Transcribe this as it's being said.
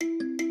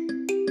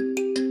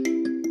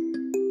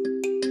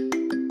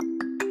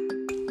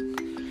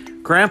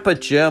Grandpa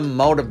Jim,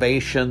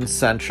 Motivation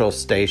Central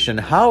Station.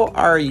 How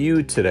are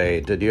you today?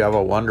 Did you have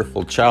a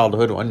wonderful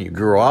childhood when you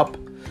grew up?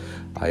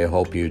 I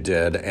hope you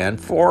did. And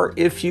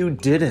if you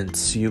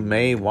didn't, you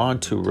may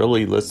want to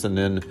really listen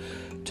in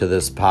to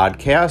this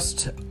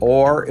podcast.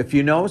 Or if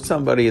you know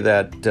somebody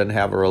that didn't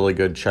have a really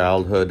good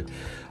childhood,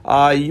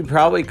 you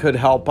probably could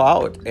help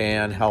out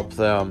and help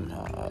them,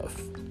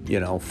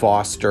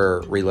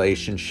 foster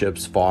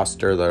relationships,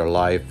 foster their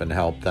life, and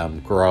help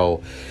them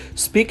grow.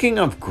 Speaking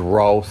of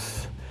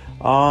growth,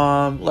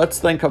 let's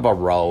think of a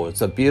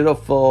rose, a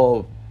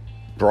beautiful,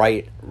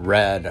 bright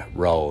red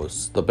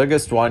rose, the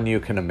biggest one you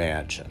can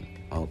imagine,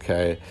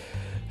 okay?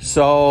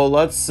 So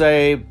let's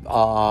say,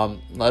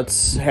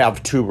 let's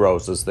have two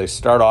roses. They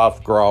start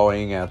off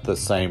growing at the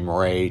same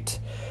rate,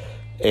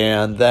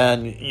 and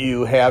then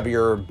you have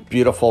your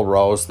beautiful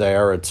rose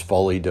there. It's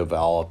fully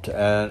developed,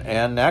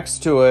 and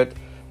next to it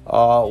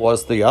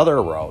was the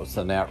other rose,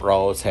 and that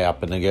rose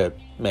happened to get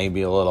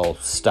maybe a little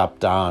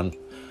stepped on,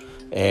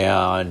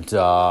 and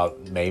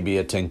maybe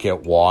it didn't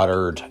get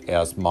watered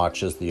as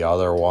much as the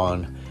other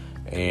one,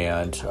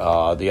 and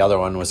the other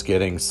one was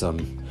getting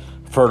some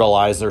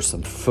fertilizer,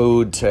 some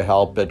food to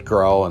help it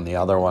grow, and the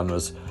other one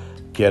was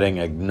getting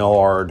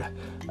ignored.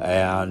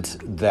 And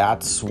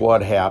that's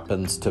what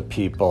happens to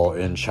people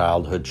in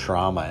childhood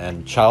trauma.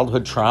 And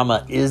childhood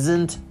trauma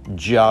isn't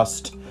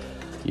just,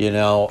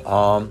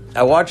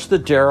 I watched the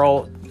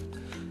Daryl.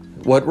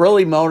 What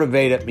really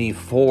motivated me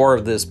for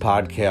this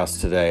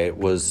podcast today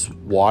was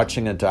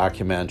watching a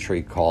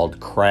documentary called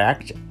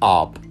Cracked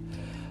Up,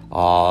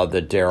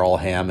 the Darrell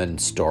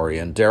Hammond story.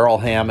 And Darrell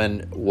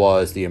Hammond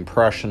was the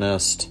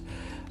impressionist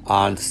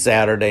on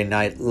Saturday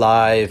Night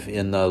Live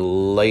in the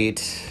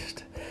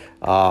late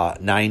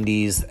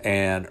 90s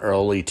and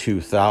early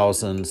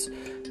 2000s.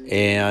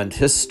 And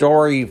his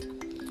story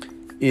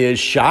is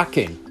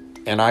shocking.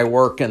 And I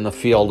work in the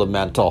field of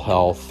mental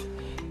health,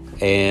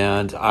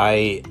 and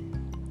I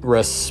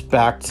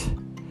respect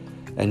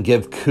and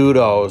give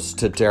kudos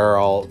to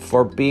Darrell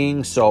for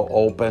being so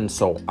open,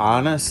 so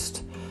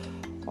honest,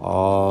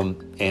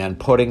 and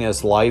putting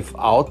his life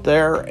out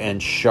there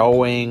and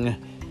showing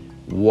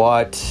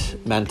what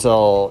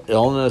mental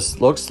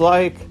illness looks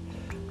like.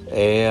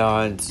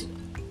 And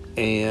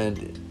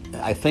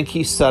I think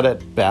he said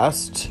it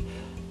best.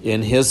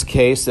 In his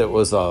case, it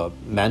was a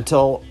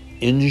mental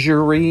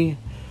injury.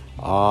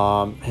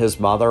 His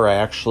mother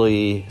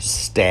actually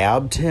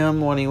stabbed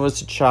him when he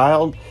was a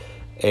child,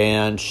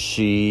 and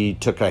she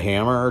took a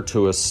hammer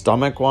to his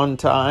stomach one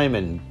time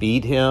and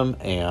beat him.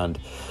 And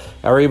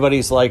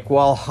everybody's like,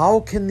 well, how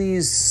could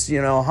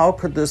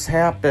this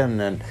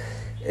happen?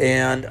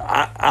 And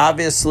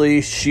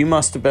obviously she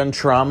must have been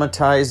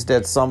traumatized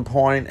at some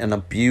point and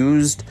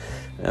abused,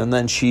 and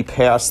then she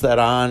passed that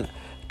on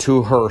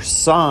to her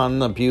son.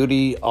 The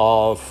beauty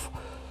of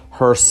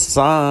her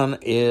son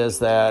is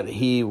that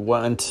he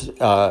went,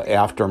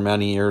 after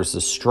many years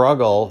of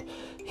struggle,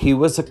 he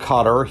was a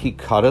cutter. He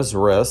cut his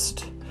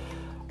wrist.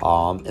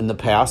 In the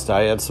past,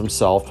 I had some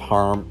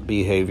self-harm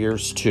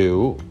behaviors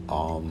too.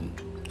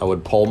 I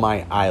would pull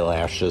my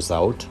eyelashes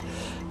out.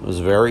 It was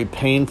very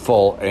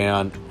painful,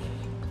 and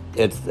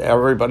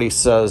everybody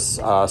says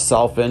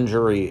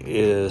self-injury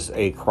is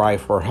a cry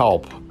for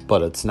help,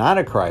 but it's not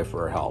a cry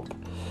for help.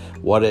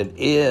 What it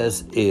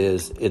is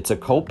it's a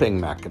coping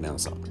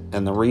mechanism.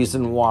 And the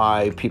reason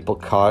why people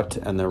cut,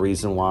 and the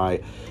reason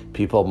why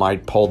people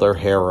might pull their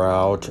hair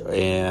out,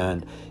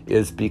 and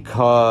is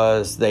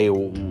because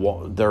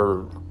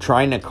they're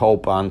trying to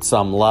cope on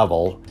some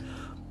level,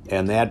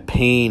 and that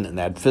pain and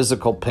that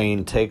physical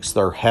pain takes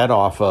their head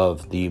off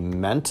of the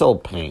mental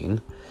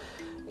pain.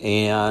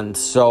 And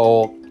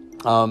so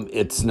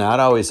it's not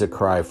always a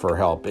cry for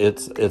help.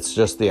 It's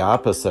just the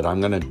opposite. I'm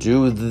going to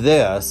do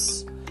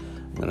this.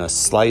 I'm going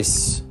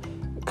to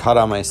cut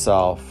on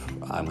myself.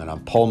 I'm going to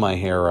pull my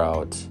hair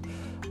out.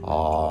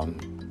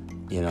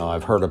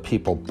 I've heard of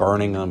people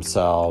burning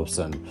themselves.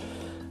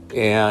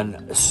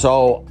 And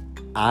so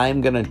I'm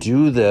going to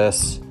do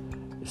this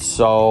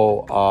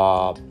so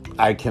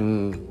I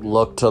can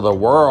look to the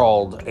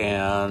world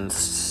and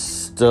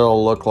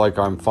still look like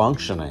I'm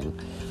functioning,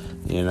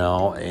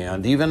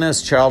 And even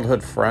his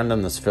childhood friend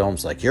in this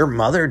film's like, your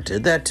mother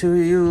did that to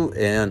you?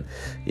 And,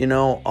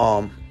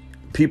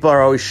 people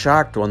are always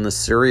shocked when the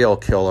serial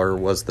killer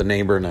was the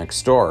neighbor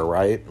next door,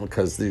 right?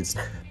 Because these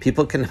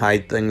people can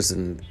hide things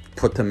and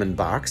put them in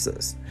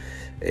boxes.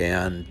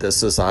 And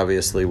this is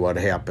obviously what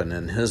happened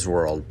in his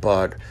world.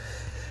 But,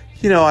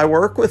 I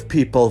work with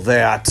people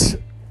that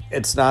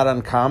it's not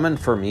uncommon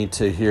for me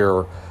to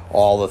hear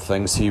all the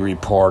things he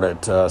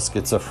reported,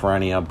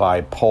 schizophrenia,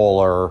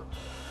 bipolar,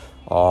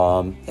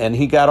 and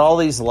he got all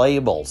these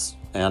labels.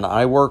 And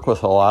I work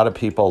with a lot of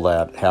people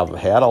that have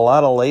had a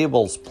lot of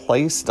labels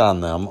placed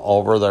on them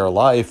over their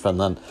life. And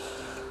then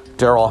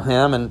Darrell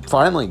Hammond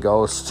finally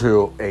goes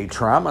to a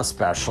trauma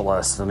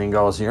specialist, and he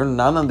goes, you're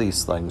none of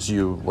these things.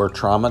 You were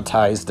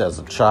traumatized as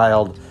a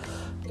child.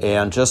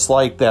 And just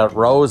like that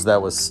rose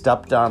that was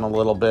stepped on a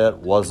little bit,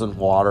 wasn't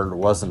watered,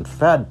 wasn't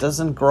fed,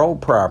 doesn't grow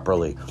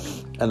properly.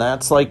 And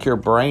that's like your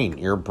brain.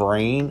 Your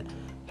brain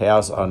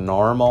has a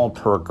normal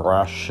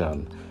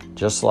progression,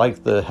 just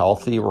like the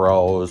healthy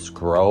rose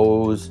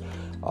grows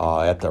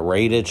at the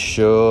rate it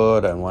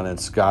should, and when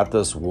it's got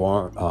this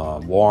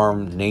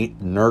warm,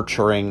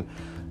 nurturing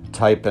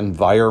type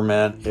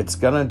environment, it's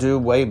going to do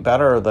way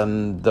better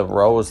than the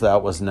rose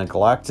that was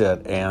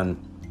neglected, and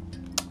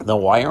the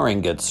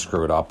wiring gets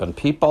screwed up. And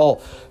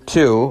people,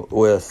 too,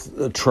 with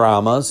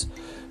traumas,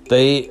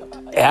 they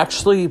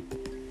actually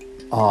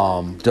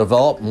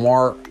develop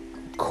more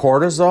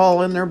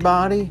cortisol in their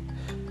body.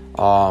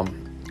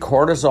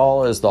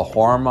 Cortisol is the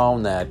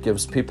hormone that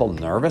gives people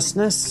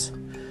nervousness.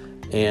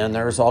 And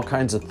there's all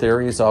kinds of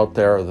theories out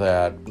there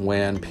that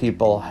when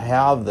people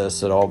have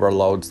this, it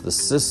overloads the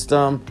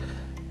system.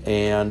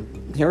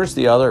 And here's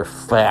the other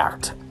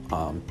fact.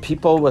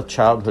 People with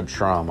childhood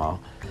trauma,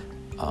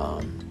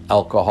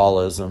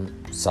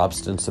 alcoholism,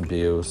 substance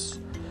abuse,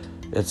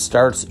 it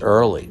starts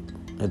early.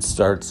 It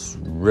starts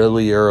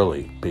really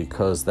early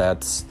because I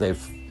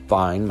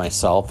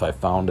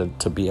found it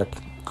to be a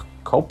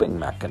coping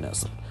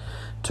mechanism.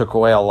 Took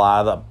away a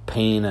lot of the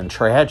pain and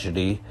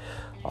tragedy.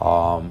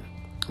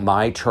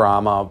 My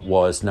trauma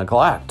was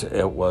neglect.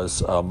 It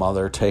was a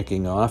mother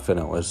taking off, and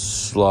it was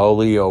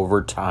slowly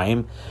over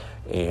time.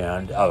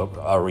 And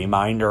a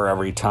reminder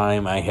every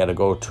time I had to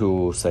go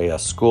to, say, a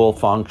school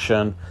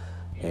function,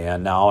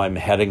 and now I'm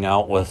heading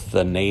out with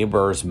the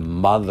neighbor's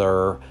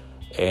mother,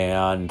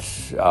 and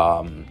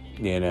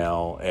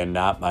and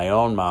not my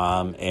own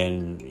mom.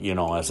 And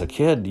as a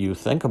kid, you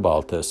think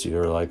about this.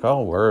 You're like,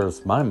 oh,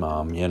 where's my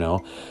mom?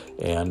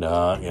 And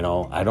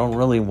I don't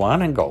really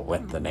want to go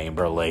with the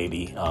neighbor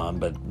lady,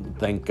 but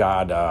thank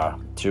God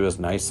she was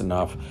nice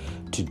enough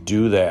to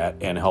do that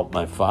and help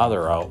my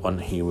father out when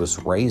he was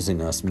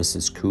raising us,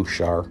 Mrs.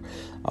 Kushar.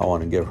 I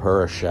want to give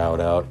her a shout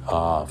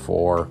out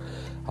for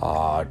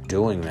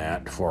doing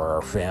that for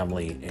our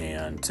family.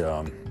 And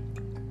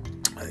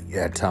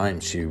at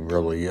times she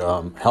really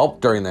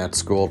helped during that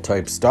school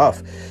type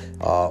stuff,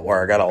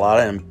 where I got a lot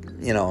of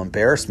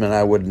embarrassment.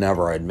 I would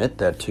never admit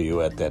that to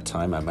you at that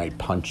time. I might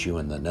punch you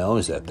in the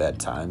nose at that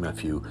time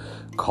if you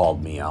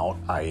called me out.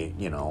 I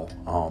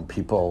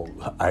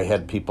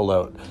had people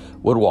that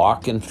would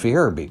walk in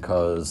fear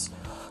because,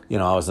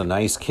 I was a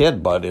nice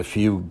kid, but if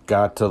you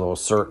got to those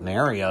certain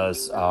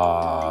areas,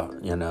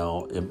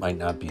 it might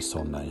not be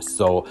so nice.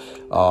 So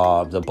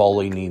the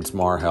bully needs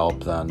more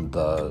help than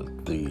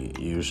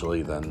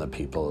usually than the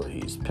people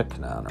he's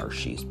picking on or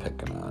she's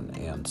picking on.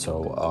 And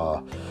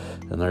so,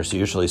 and there's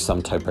usually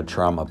some type of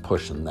trauma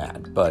pushing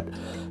that. But,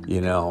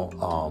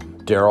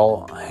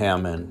 Daryl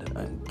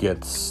Hammond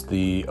gets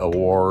the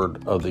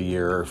award of the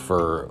year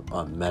for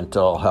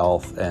mental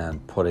health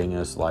and putting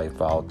his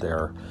life out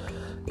there.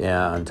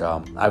 And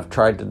I've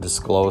tried to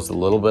disclose a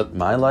little bit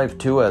my life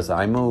too as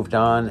I moved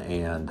on,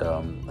 and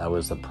I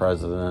was the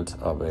president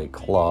of a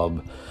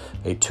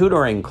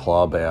tutoring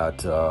club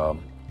at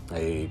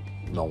a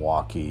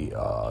Milwaukee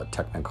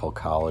technical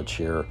college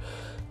here,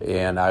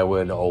 and I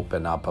would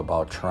open up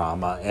about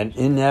trauma, and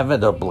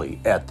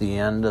inevitably at the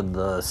end of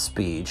the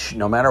speech,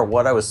 no matter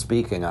what I was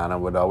speaking on, I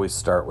would always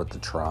start with the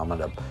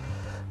trauma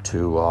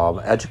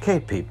to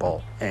educate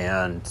people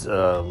and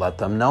let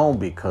them know,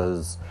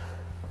 because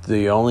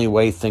the only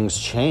way things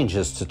change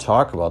is to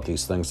talk about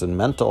these things. And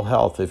mental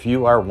health, if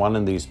you are one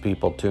of these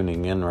people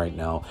tuning in right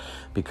now,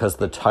 because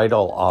the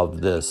title of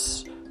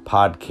this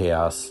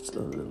podcast,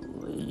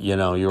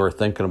 you were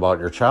thinking about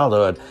your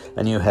childhood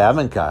and you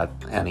haven't got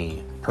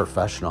any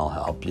professional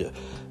help.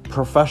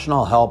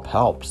 Professional help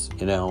helps.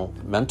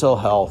 Mental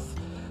health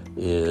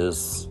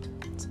is,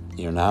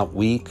 you're not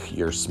weak,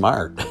 you're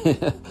smart.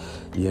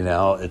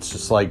 It's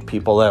just like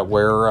people that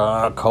wear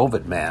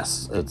COVID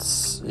masks.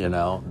 It's,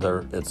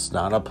 it's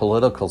not a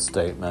political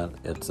statement.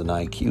 It's an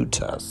IQ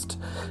test.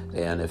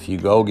 And if you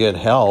go get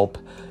help,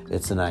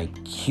 it's an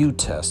IQ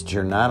test.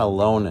 You're not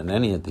alone in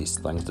any of these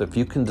things. If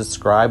you can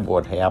describe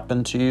what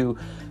happened to you,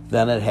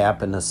 then it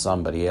happened to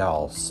somebody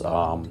else.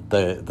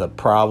 The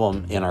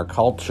problem in our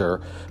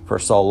culture for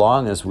so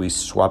long is we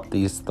swept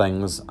these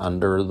things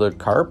under the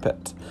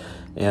carpet.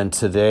 And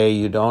today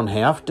you don't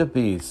have to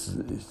be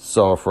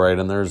so afraid.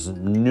 And there's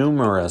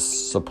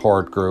numerous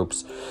support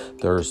groups.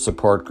 There's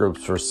support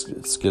groups for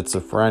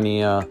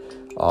schizophrenia.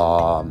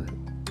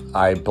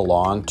 I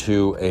belong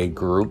to a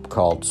group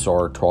called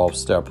SOAR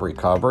 12-Step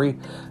Recovery,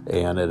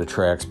 and it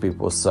attracts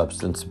people with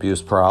substance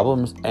abuse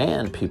problems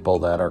and people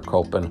that are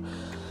coping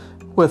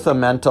with a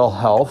mental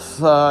health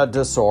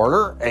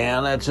disorder.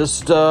 And it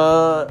just,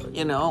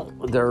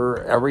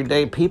 they're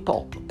everyday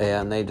people,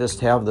 and they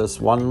just have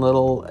this one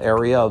little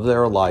area of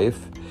their life,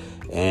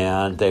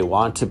 and they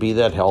want to be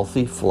that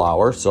healthy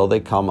flower, so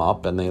they come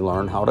up and they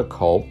learn how to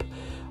cope.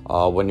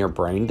 When your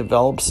brain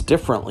develops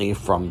differently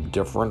from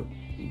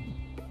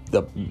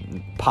the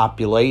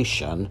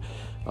population,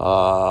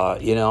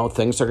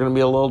 things are going to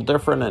be a little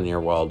different in your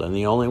world, and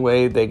the only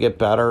way they get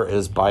better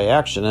is by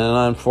action.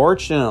 And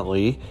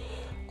unfortunately,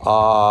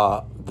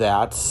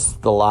 that's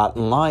the lot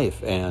in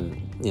life.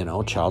 And,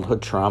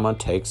 childhood trauma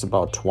takes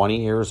about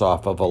 20 years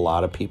off of a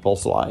lot of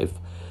people's life.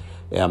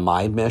 And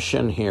my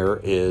mission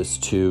here is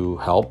to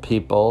help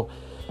people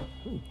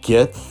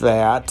get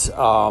that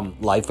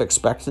life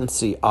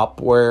expectancy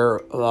up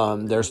where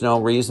there's no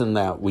reason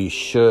that we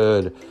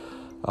should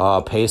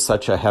pay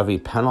such a heavy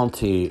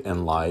penalty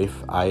in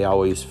life. I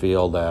always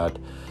feel that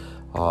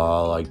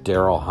like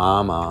Daryl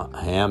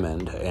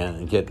Hammond,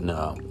 and getting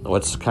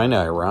what's kind of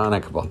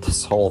ironic about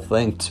this whole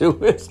thing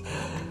too is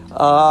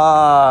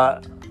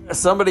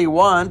somebody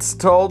once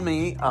told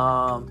me,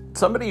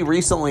 somebody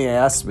recently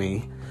asked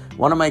me,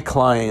 one of my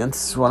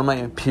clients, one of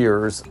my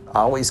peers,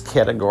 always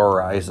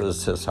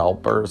categorizes his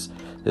helpers,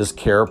 his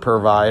care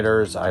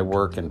providers. I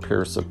work in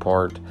peer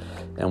support,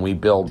 and we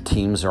build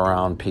teams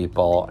around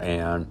people,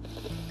 and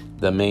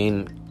the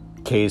main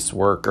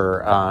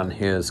caseworker on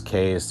his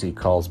case, he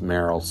calls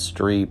Meryl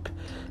Streep,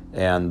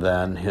 and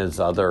then his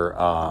other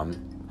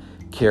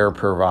care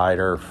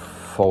provider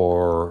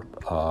for,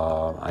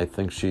 I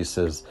think she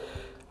says,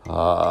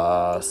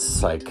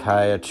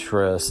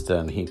 psychiatrist,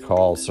 and he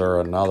calls her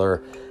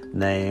another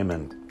name,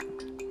 and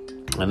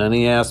then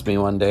he asked me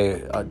one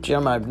day,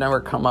 Jim, I've never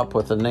come up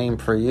with a name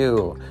for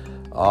you.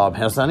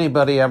 Has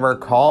anybody ever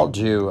called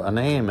you a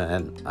name?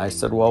 And I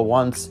said, well,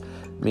 once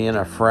me and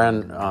a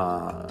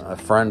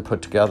friend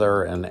put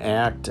together an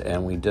act,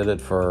 and we did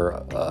it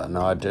for an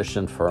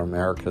audition for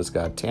America's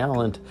Got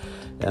Talent,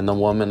 and the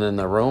woman in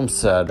the room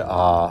said,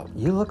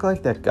 you look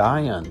like that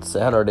guy on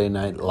Saturday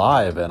Night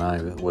Live. And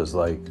I was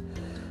like,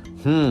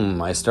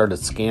 I started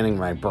scanning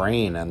my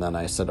brain, and then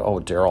I said, oh,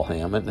 Daryl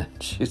Hammond.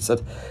 And she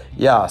said,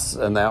 yes.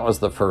 And that was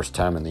the first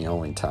time and the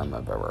only time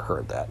I've ever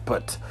heard that.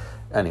 But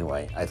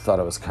anyway, I thought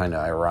it was kind of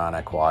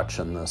ironic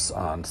watching this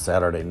on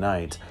Saturday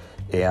night.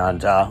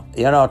 And,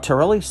 to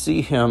really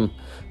see him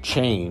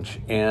change,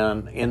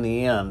 and in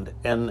the end,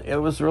 and it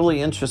was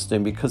really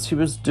interesting because he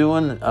was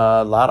doing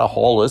a lot of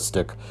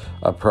holistic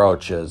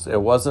approaches.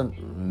 It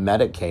wasn't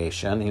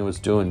medication. He was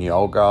doing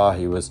yoga.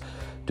 He was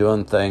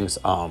doing things.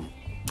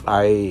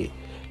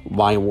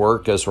 My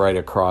work is right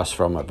across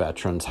from a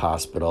veterans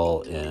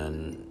hospital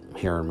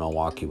here in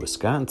Milwaukee,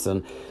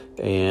 Wisconsin,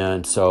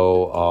 and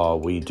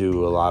so we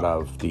do a lot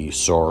of the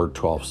SOAR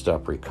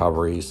 12-step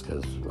recoveries,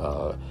 because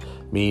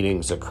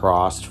meetings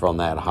across from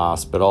that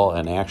hospital.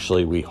 And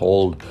actually, we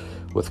hold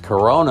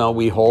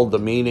the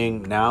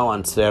meeting now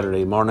on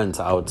Saturday mornings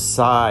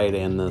outside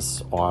in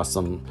this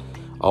awesome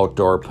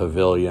outdoor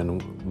pavilion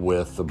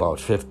with about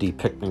 50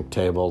 picnic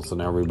tables,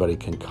 and everybody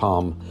can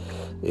come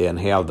and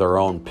have their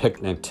own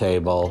picnic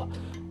table.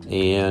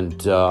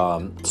 And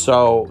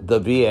so the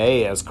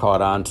VA has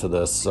caught on to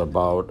this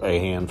about a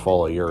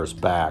handful of years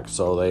back.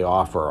 So they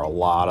offer a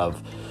lot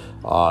of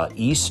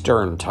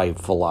Eastern type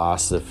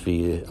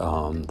philosophy.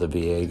 The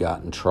VA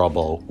got in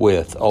trouble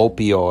with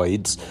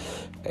opioids,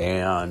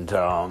 and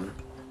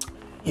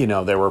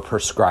they were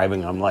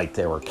prescribing them like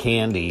they were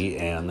candy,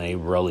 and they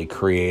really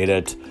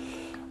created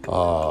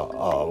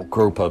a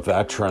group of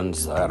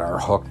veterans that are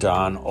hooked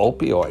on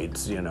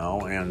opioids,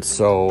 and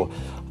so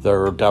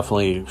they're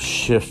definitely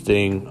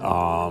shifting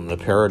the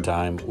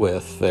paradigm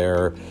with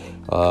their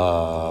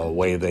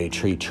way they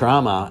treat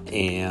trauma.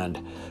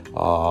 And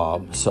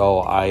so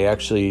I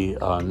actually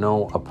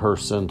know a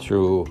person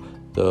through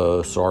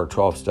the SOAR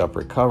 12-step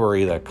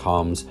recovery that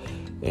comes,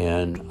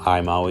 and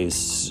I'm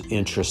always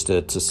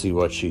interested to see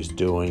what she's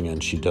doing.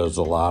 And she does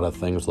a lot of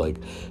things like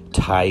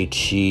Tai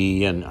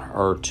Chi, and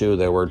her too.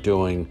 They were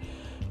doing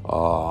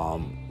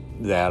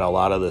that a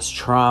lot of this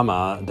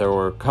trauma. There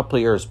were a couple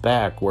of years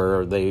back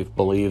where they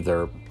believe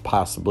there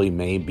possibly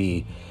may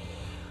be,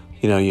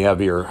 you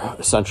have your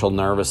central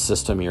nervous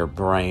system, your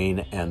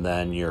brain, and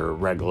then your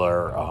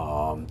regular,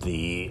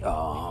 the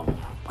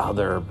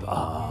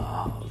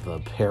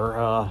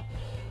para,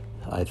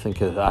 I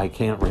think, I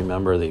can't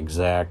remember the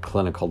exact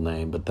clinical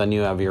name, but then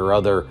you have your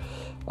other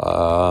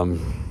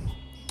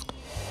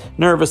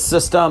nervous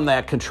system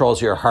that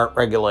controls your heart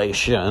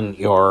regulation,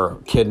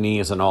 your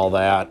kidneys, and all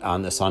that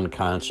on this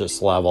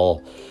unconscious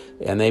level.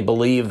 And they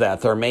believe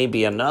that there may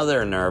be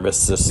another nervous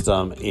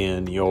system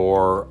in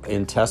your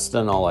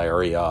intestinal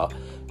area.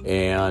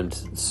 And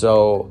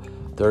so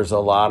there's a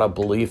lot of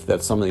belief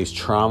that some of these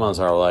traumas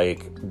are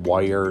like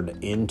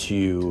wired into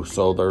you.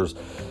 So there's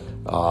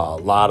a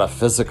lot of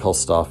physical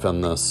stuff.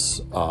 And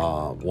this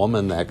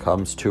woman that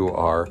comes to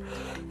our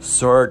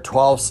SOAR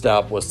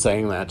 12-step was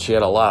saying that she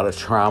had a lot of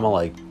trauma,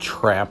 like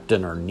trapped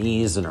in her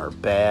knees and her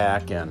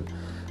back, and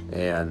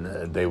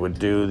they would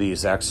do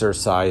these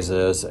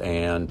exercises,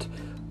 and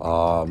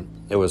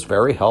it was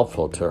very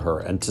helpful to her.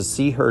 And to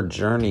see her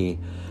journey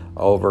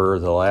over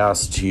the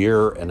last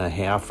year and a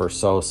half or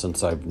so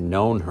since I've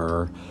known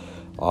her,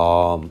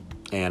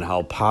 and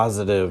how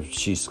positive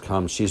she's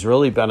come. She's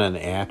really been an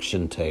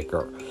action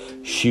taker.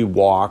 She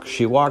walks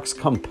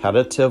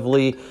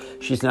competitively.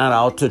 She's not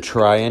out to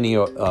try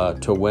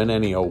to win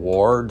any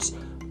awards,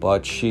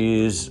 but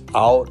she's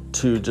out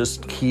to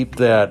just keep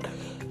that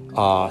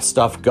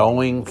stuff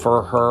going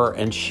for her.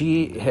 And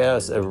she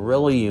has a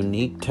really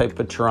unique type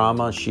of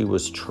trauma. She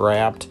was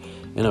trapped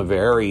in a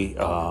very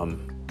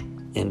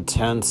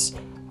intense,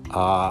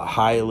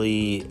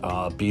 highly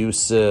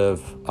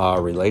abusive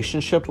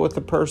relationship with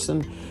a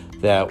person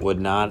that would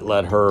not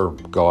let her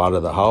go out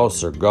of the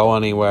house or go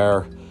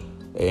anywhere.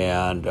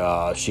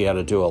 And she had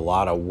to do a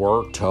lot of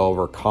work to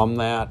overcome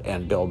that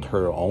and build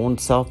her own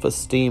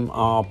self-esteem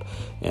up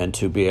and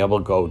to be able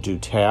to go do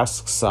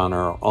tasks on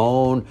her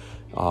own,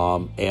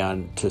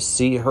 and to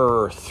see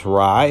her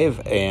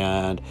thrive.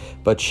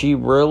 But she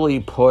really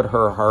put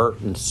her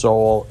heart and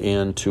soul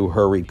into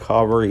her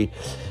recovery.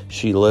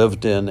 She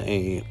lived in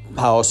a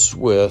house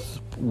with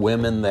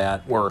women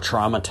that were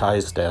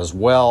traumatized as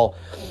well.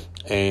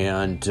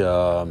 And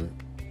so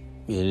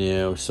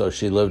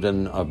she lived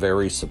in a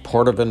very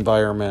supportive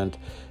environment,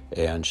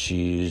 and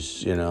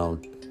she's,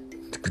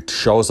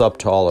 shows up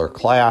to all her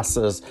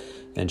classes,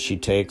 and she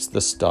takes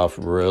the stuff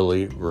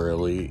really,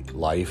 really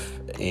life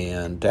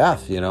and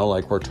death,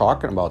 like we're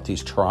talking about,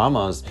 these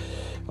traumas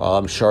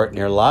shorten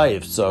your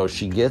life. So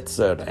she gets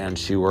it, and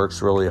she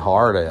works really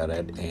hard at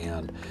it,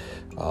 and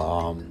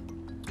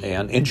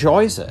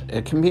enjoys it.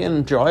 It can be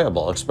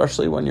enjoyable,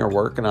 especially when you're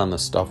working on the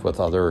stuff with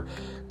other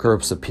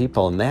groups of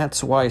people. And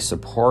that's why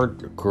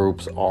support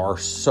groups are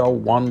so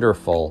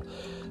wonderful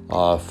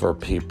for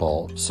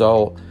people.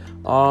 So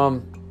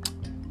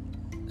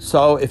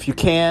if you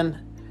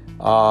can,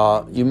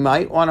 you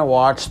might want to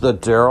watch the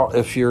Daryl.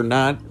 If you're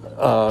not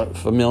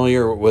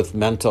familiar with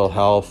mental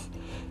health,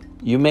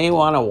 you may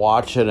want to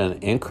watch it in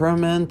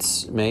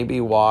increments.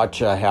 Maybe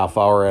watch a half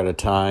hour at a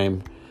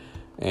time.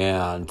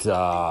 And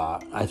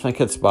I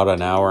think it's about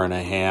an hour and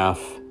a half.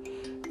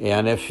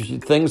 And if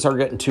things are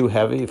getting too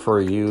heavy for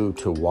you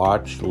to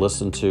watch,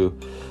 listen to,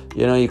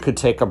 you could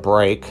take a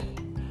break.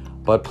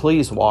 But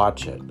please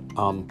watch it.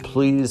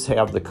 Please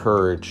have the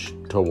courage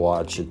to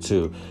watch it,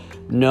 to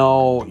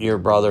know your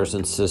brothers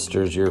and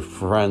sisters, your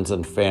friends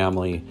and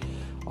family.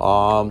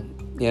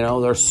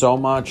 There's so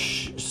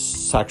much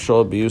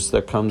sexual abuse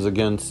that comes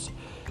against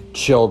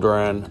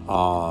children.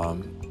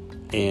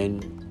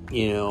 And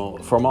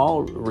from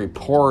all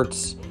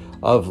reports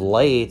of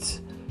late,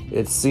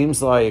 it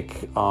seems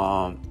like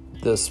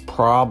this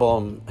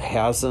problem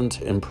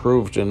hasn't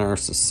improved in our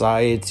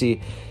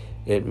society.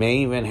 It may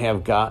even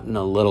have gotten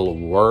a little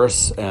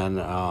worse.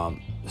 And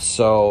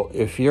so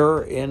if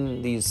you're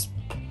in these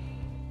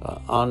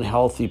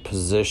unhealthy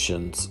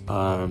positions,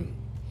 and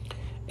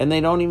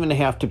they don't even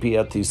have to be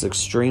at these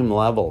extreme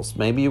levels.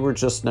 Maybe you were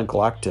just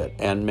neglected,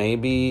 and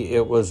maybe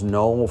it was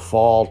no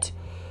fault.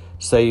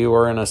 Say you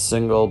were in a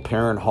single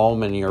parent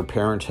home and your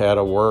parent had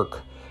to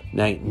work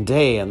night and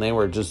day, and they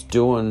were just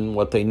doing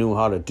what they knew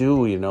how to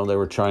do. They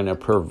were trying to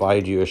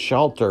provide you a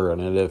shelter,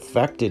 and it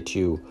affected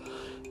you.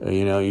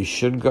 You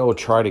should go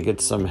try to get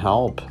some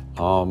help.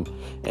 And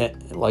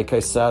like I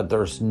said,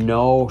 there's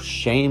no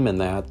shame in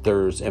that.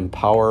 There's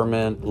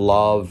empowerment,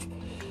 love,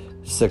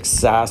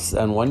 success,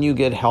 and when you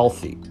get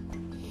healthy.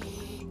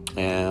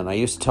 And I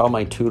used to tell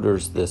my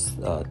tutors this,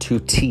 2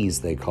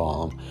 T's they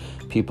call them.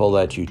 People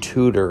that you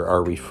tutor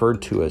are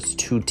referred to as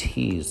 2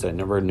 T's. I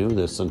never knew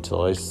this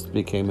until I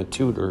became a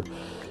tutor,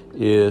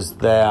 is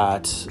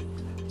that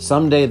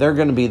someday they're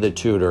going to be the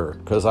tutor,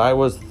 because I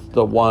was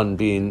the one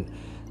being,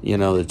 the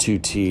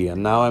 2T.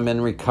 And now I'm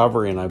in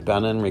recovery, and I've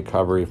been in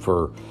recovery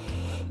for,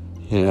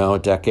 a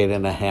decade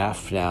and a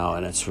half now,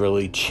 and it's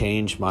really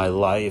changed my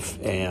life.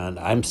 And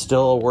I'm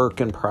still a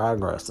work in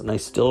progress, and I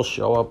still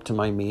show up to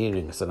my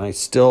meetings, and I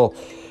still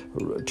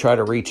try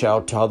to reach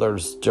out to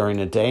others during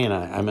the day, and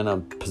I'm in a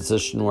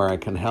position where I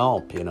can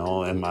help.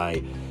 Am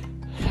I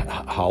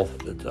health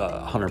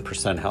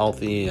 100%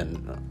 healthy,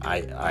 and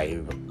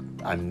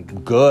I'm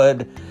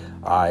good.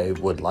 I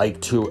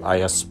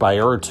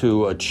aspire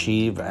to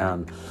achieve,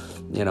 and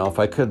if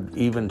I could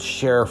even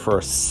share for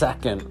a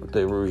second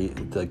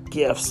the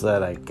gifts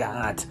that I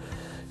got,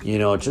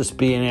 just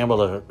being able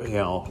to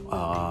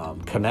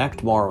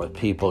connect more with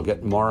people,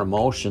 get more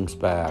emotions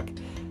back.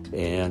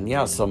 And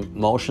yeah, some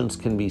emotions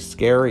can be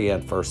scary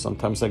at first.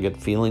 Sometimes I get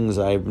feelings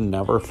I've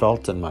never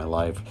felt in my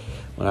life.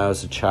 When I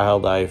was a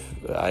child, I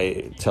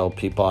tell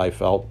people I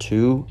felt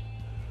two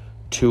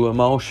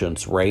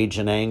emotions, rage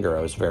and anger.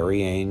 I was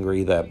very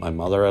angry that my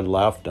mother had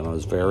left, and I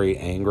was very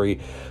angry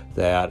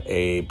that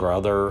a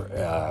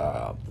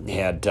brother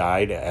had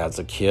died as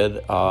a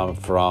kid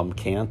from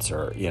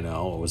cancer. It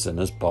was in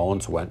his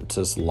bones, went into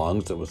his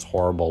lungs. It was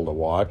horrible to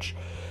watch,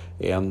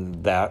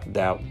 and that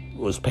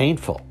was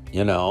painful.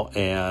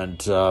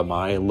 And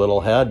my little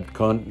head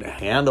couldn't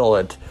handle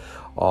it.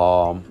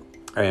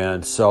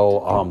 And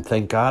so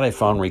thank God I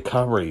found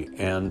recovery,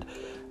 and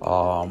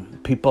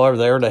people are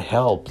there to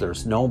help.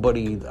 There's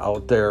nobody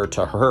out there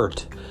to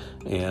hurt,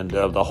 and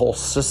the whole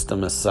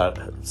system is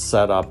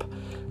set up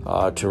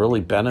to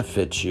really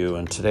benefit you.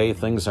 And today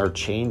things are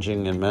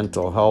changing in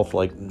mental health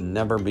like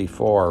never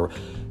before.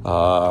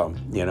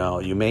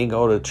 You may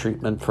go to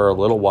treatment for a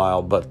little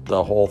while, but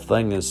the whole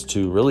thing is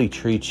to really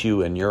treat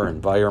you in your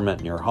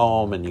environment, in your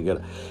home, and you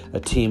get a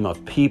team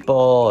of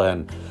people.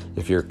 And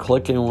if you're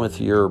clicking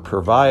with your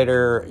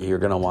provider, you're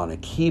going to want to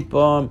keep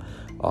them.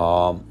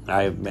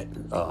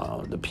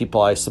 The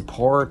people I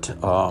support,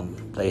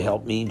 they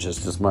help me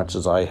just as much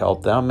as I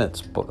help them.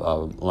 It's a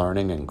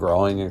learning and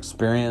growing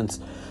experience.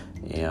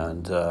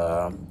 And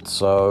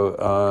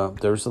so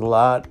there's a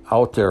lot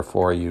out there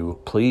for you.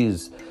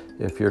 Please,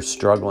 if you're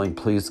struggling,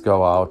 please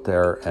go out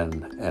there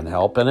and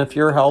help. And if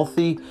you're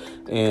healthy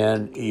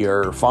and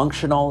you're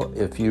functional,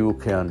 if you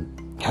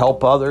can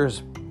help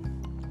others,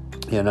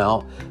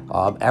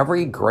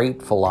 every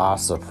great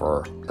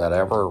philosopher that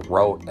ever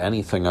wrote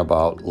anything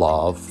about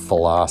love,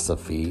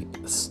 philosophy,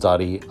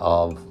 study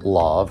of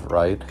love,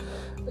 right,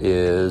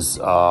 is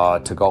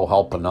to go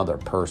help another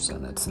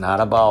person. It's not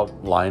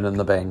about lining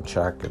the bank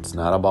check. It's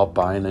not about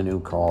buying a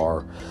new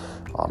car.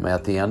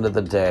 At the end of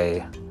the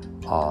day,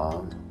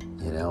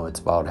 it's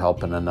about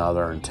helping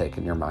another and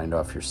taking your mind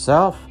off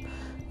yourself.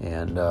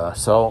 And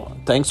so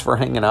thanks for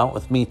hanging out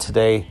with me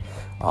today.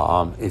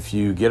 If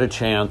you get a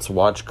chance,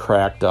 watch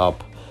Cracked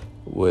Up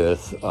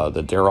with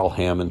the Daryl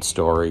Hammond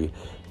story.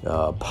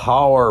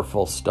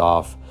 Powerful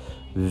stuff.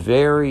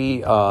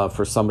 Very,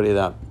 for somebody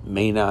that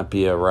may not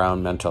be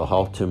around mental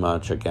health too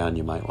much, again,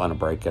 you might want to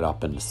break it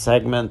up into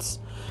segments.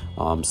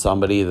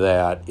 Somebody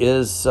that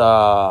is,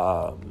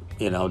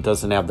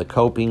 doesn't have the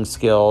coping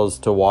skills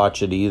to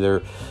watch it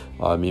either,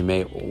 you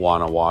may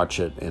want to watch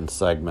it in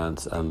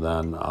segments. And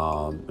then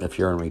if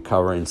you're in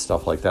recovery and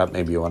stuff like that,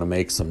 maybe you want to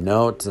make some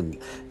notes and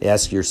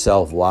ask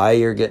yourself why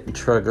you're getting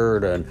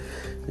triggered.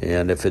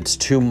 And if it's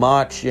too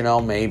much,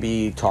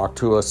 maybe talk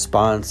to a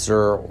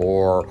sponsor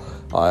or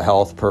a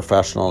health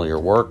professional you're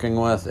working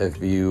with.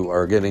 If you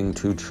are getting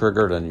too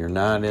triggered and you're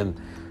not in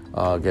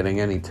getting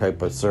any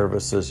type of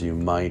services, you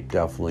might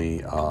definitely,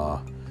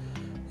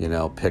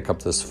 pick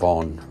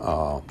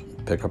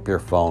up your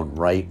phone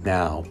right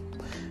now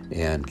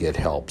and get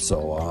help.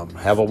 So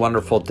have a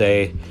wonderful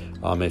day.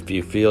 If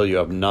you feel you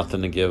have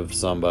nothing to give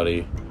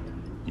somebody,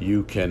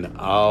 you can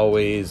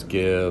always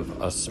give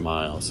a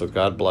smile. So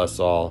God bless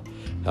all.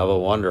 Have a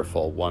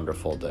wonderful,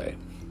 wonderful day.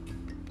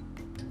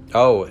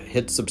 Oh,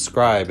 hit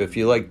subscribe if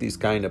you like these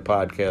kind of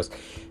podcasts.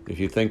 If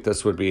you think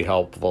this would be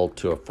helpful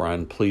to a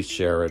friend, please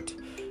share it.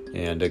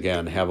 And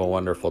again, have a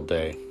wonderful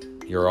day.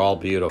 You're all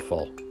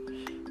beautiful.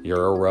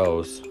 You're a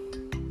rose.